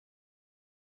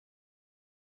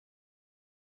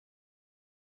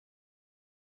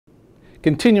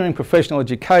Continuing professional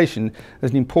education is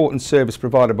an important service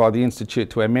provided by the Institute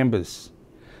to our members.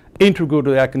 Integral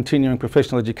to our continuing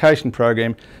professional education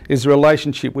program is the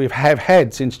relationship we have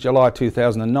had since July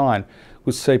 2009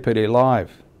 with CPD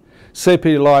Live.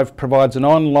 CPD Live provides an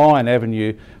online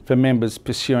avenue for members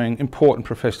pursuing important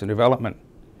professional development.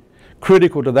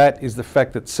 Critical to that is the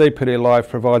fact that CPD Live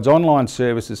provides online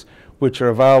services which are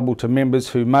available to members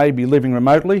who may be living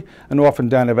remotely and often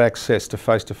don't have access to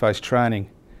face-to-face training.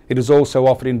 It is also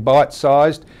offered in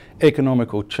bite-sized,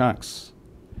 economical chunks.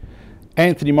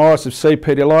 Anthony Morris of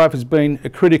CPD Live has been a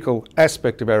critical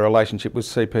aspect of our relationship with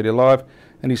CPD Live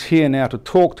and is here now to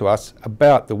talk to us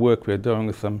about the work we're doing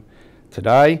with them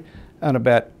today and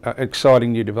about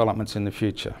exciting new developments in the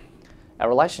future. Our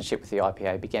relationship with the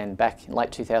IPA began back in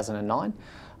late 2009.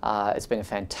 It's been a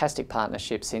fantastic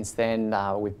partnership since then.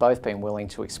 We've both been willing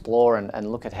to explore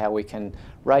and look at how we can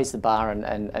raise the bar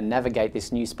and navigate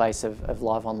this new space of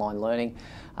live online learning.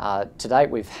 To date,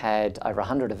 we've had over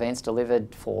 100 events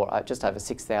delivered for just over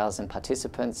 6,000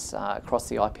 participants across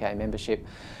the IPA membership.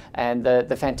 And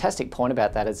the fantastic point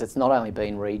about that is it's not only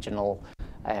been regional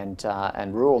and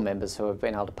rural members who have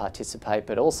been able to participate,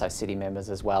 but also city members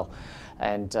as well.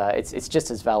 And it's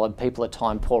just as valid. People are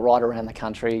time poor right around the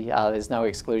country. There's no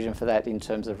exclusion for that in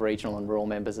terms of regional and rural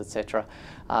members, etc.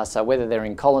 So whether they're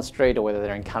in Collins Street or whether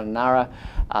they're in Kununurra,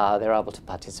 they're able to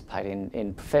participate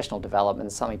in professional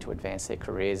development, something to advance their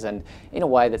careers, and in a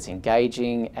way that's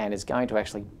engaging and is going to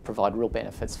actually provide real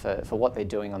benefits for what they're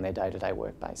doing on their day-to-day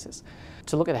work basis.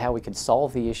 To look at how we could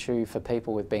solve the issue for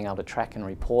people with being able to track and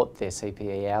report their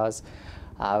CPE hours,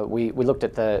 we looked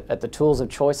at the tools of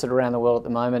choice that are around the world at the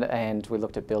moment, and we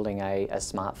looked at building a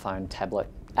smartphone tablet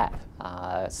app.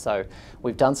 So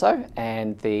we've done so,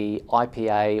 and the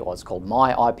IPA, or it's called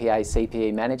My IPA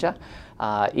CPE Manager,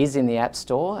 is in the App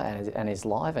Store and is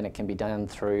live, and it can be done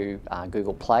through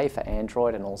Google Play for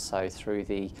Android and also through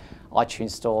the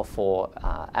iTunes Store for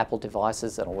Apple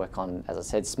devices that'll work on, as I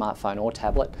said, smartphone or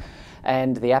tablet.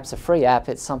 And the app's a free app.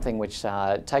 It's something which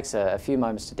takes a few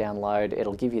moments to download.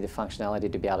 It'll give you the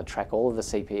functionality to be able to track all of the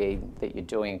CPE that you're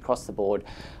doing across the board.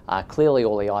 Clearly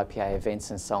all the IPA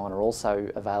events and so on are also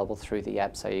available through the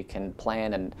app, so you can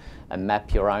plan and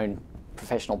map your own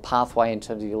professional pathway in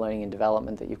terms of your learning and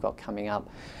development that you've got coming up,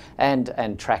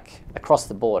 and track across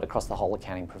the board, across the whole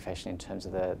accounting profession in terms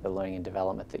of the learning and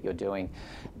development that you're doing.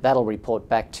 That'll report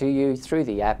back to you through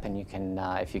the app, and you can,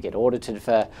 if you get audited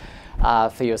for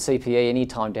your CPE any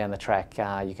time down the track,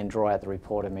 you can draw out the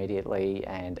report immediately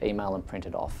and email and print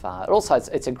it off. Also,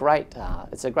 it's a great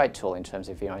tool in terms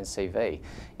of your own CV,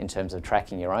 in terms of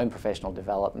tracking your own professional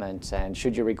development, and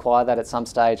should you require that at some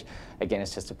stage, again,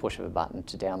 it's just a push of a button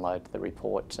to download the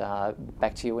report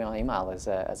back to you on email as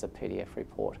a PDF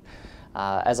report.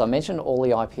 As I mentioned, all the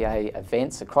IPA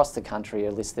events across the country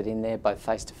are listed in there, both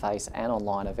face-to-face and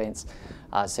online events,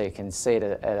 so you can see it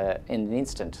in an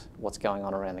instant what's going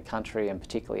on around the country and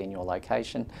particularly in your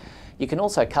location. You can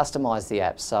also customise the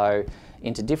app so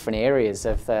into different areas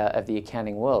of the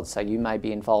accounting world. So you may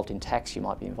be involved in tax, you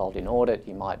might be involved in audit,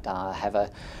 you might have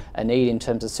a need in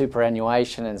terms of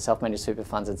superannuation and self-managed super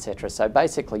funds, etc. So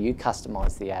basically you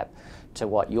customise the app to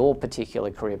what your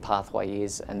particular career pathway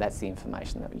is, and that's the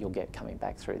information that you'll get coming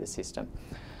back through the system.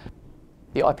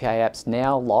 The IPA app's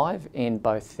now live in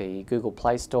both the Google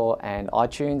Play Store and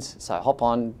iTunes, so hop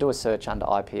on, do a search under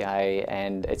IPA,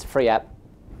 and it's a free app,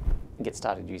 and get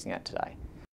started using that today.